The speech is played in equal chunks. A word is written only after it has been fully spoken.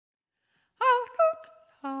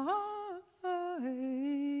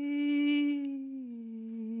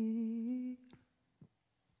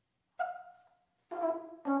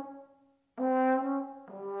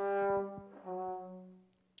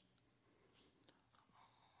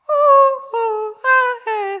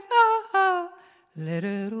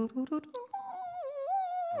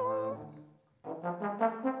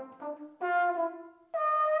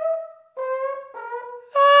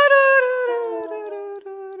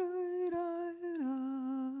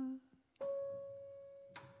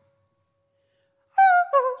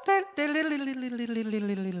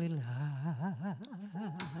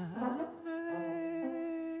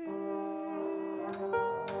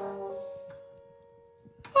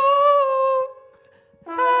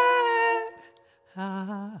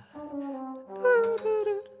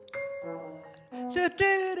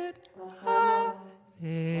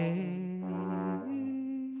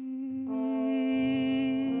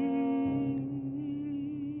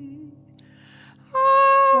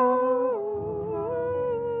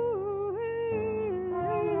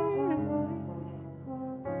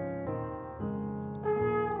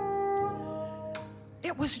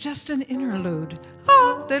It was just an interlude.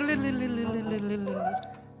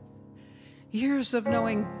 Years of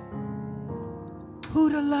knowing who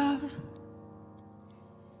to love,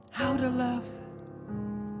 how to love,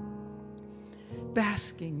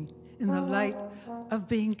 basking in the light of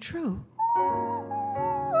being true.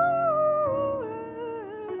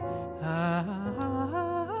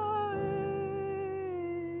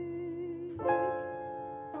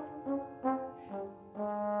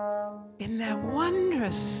 In that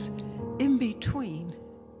wondrous in-between,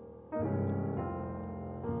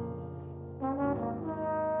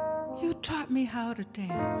 you taught me how to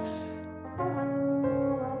dance.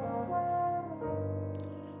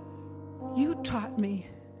 You taught me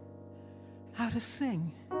how to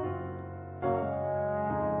sing.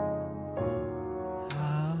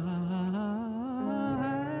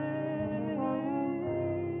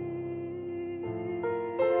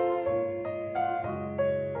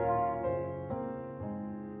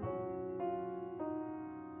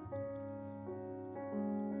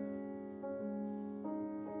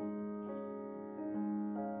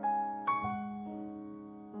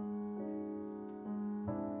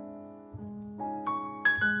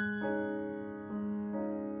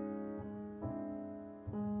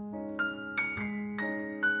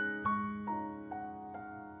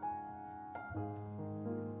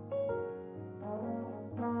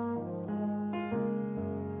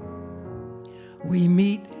 We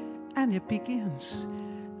meet and it begins.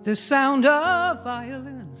 The sound of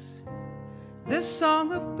violins, the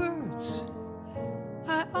song of birds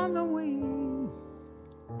high on the wing.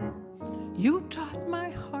 You taught my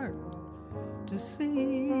heart to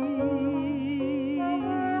sing.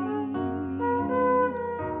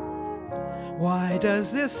 Why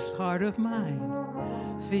does this heart of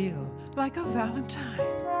mine feel like a Valentine?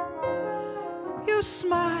 You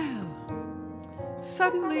smile,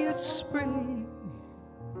 suddenly it's spring.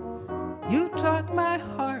 You taught my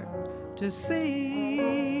heart to sing.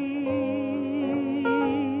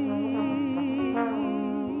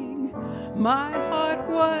 My heart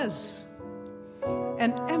was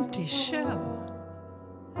an empty shell.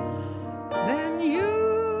 Then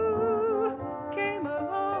you came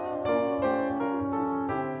along.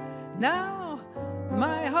 Now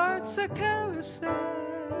my heart's a carousel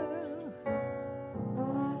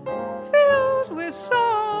filled with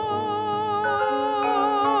song.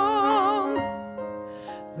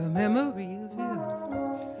 The memory of you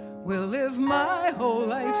will live my whole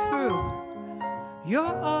life through.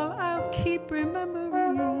 You're all I'll keep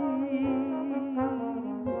remembering.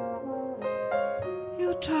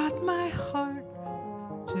 You taught my heart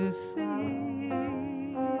to sing.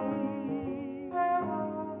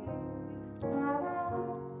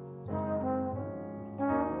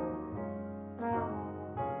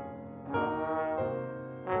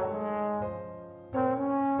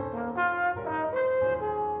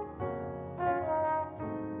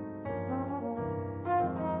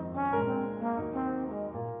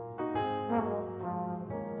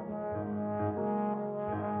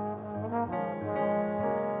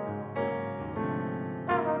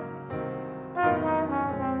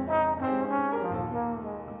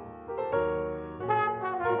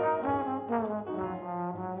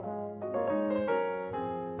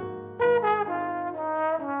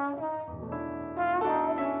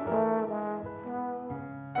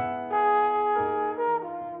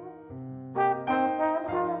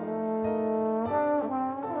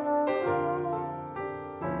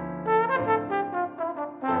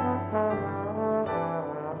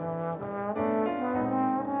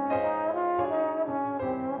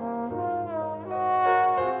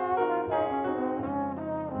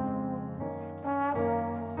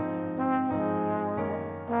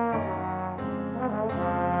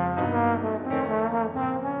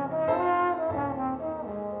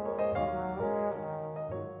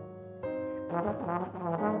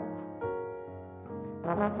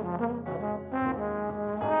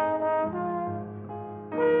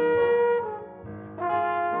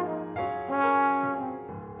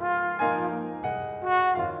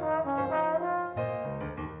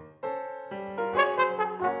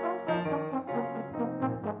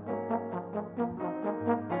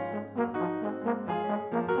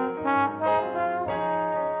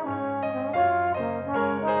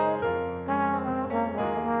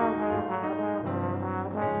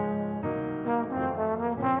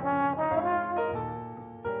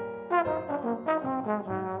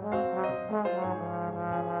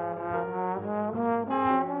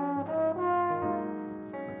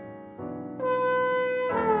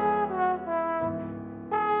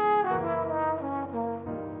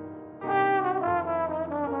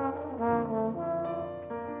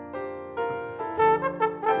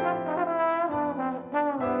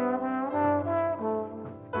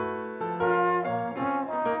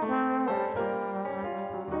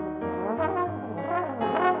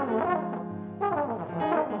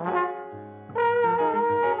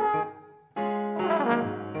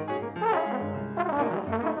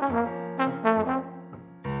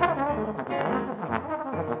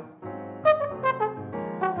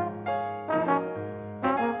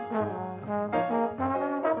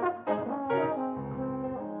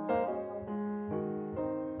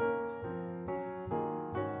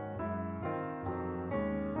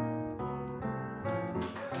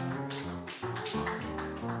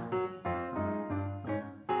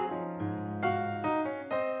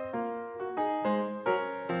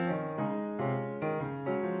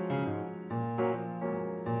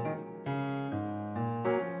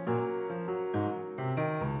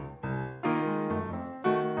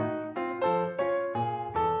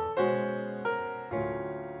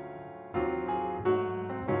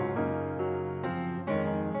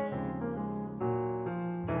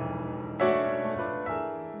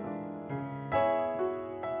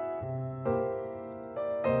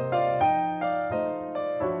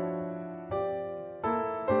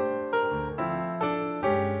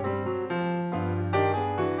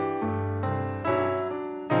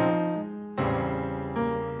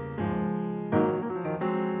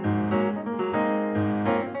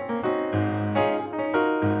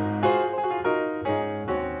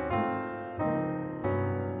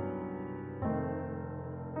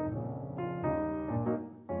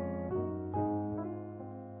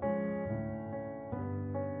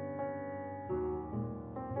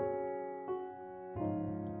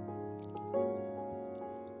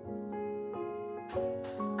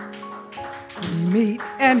 Meet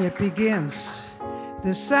and it begins.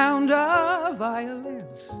 The sound of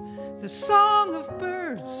violins, the song of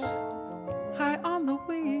birds high on the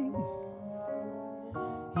wing.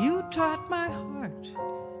 You taught my heart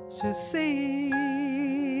to sing.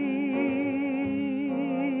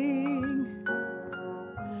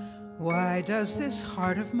 Why does this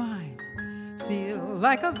heart of mine feel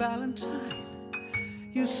like a valentine?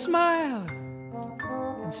 You smile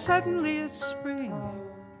and suddenly it's spring.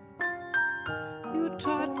 You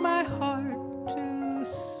taught my heart to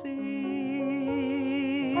sing.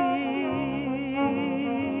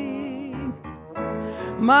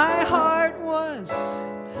 My heart was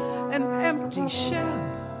an empty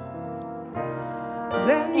shell.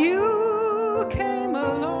 Then you came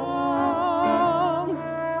along.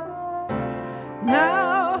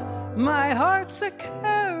 Now my heart's a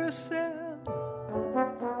carousel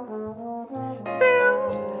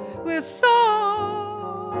filled with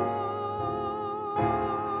song.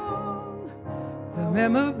 The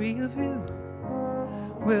memory of you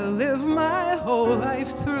will live my whole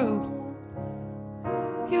life through.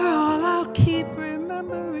 You're all I'll keep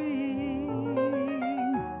remembering.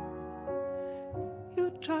 You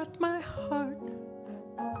taught my heart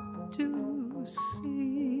to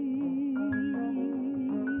sing.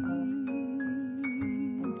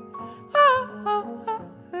 Ah, ah,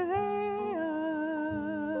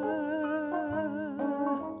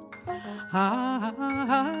 ah,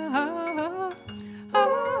 ah, ah.